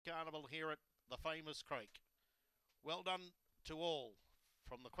Carnival here at the famous Creek. Well done to all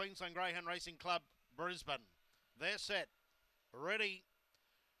from the Queensland Greyhound Racing Club, Brisbane. They're set, ready,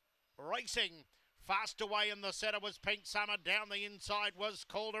 racing. Fast away in the setter was Pink Summer. Down the inside was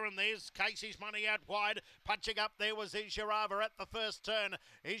Calder, and there's Casey's Money out wide. Punching up there was Isharava at the first turn.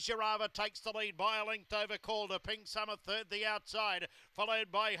 Isharava takes the lead by a length over Calder. Pink Summer third the outside,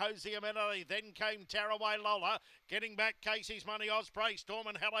 followed by Hosier Menelli. Then came Taraway Lola. Getting back Casey's Money, Osprey, Storm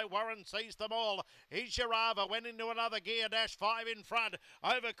and Hello Warren sees them all. Isharava went into another gear dash, 5 in front.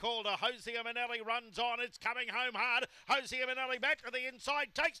 Over Calder, Hosier Menelli runs on. It's coming home hard. Hosier Menelli back to the inside,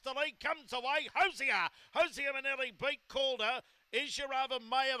 takes the lead, comes away. Hosier Manelli beat Calder. Isharava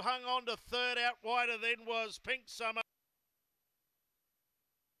may have hung on to third. Out wider then was Pink Summer.